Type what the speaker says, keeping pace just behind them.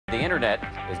The internet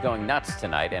is going nuts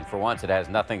tonight, and for once it has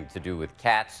nothing to do with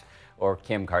cats or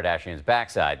Kim Kardashian's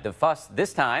backside. The fuss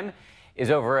this time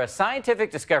is over a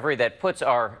scientific discovery that puts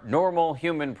our normal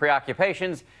human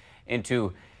preoccupations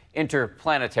into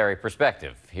interplanetary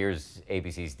perspective. Here's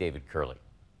ABC's David Curley.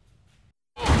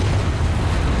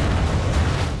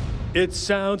 It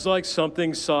sounds like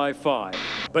something sci-fi,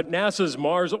 but NASA's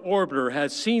Mars orbiter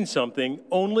has seen something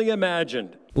only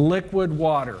imagined. Liquid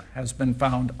water has been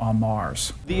found on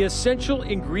Mars. The essential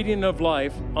ingredient of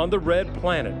life on the red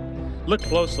planet. Look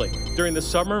closely. During the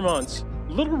summer months,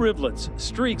 little rivulets,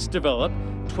 streaks develop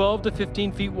 12 to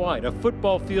 15 feet wide, a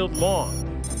football field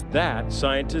long. That,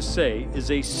 scientists say,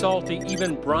 is a salty,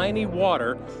 even briny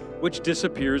water which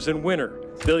disappears in winter.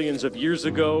 Billions of years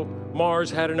ago, Mars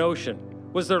had an ocean.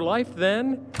 Was there life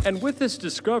then? And with this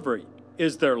discovery,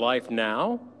 is there life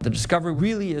now? The discovery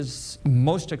really is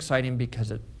most exciting because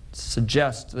it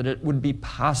suggests that it would be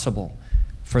possible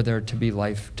for there to be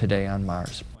life today on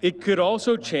Mars. It could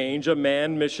also change a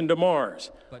manned mission to Mars.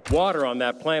 Water on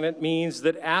that planet means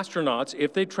that astronauts,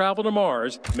 if they travel to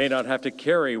Mars, may not have to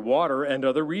carry water and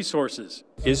other resources.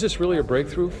 Is this really a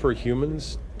breakthrough for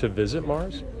humans to visit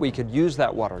Mars? We could use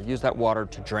that water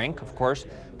to drink, of course,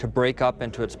 to break up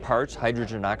into its parts,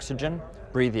 hydrogen, oxygen,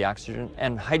 breathe the oxygen,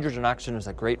 and hydrogen oxygen is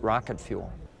a great rocket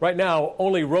fuel. Right now,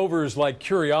 only rovers like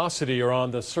Curiosity are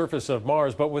on the surface of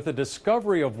Mars, but with the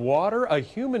discovery of water, a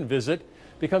human visit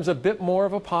becomes a bit more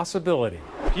of a possibility.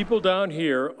 People down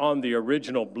here on the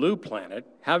original blue planet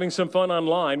having some fun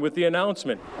online with the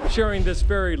announcement, sharing this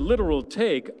very literal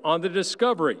take on the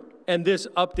discovery and this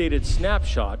updated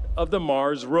snapshot of the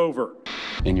Mars rover.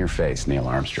 In your face, Neil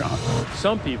Armstrong.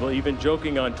 Some people even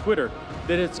joking on Twitter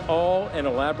that it's all an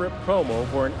elaborate promo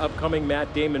for an upcoming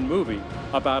Matt Damon movie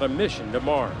about a mission to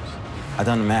Mars. I've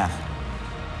done the math.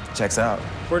 Checks out.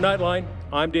 For Nightline,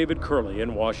 I'm David Curley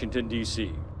in Washington,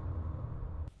 D.C.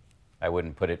 I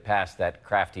wouldn't put it past that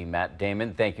crafty Matt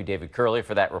Damon. Thank you, David Curley,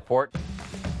 for that report.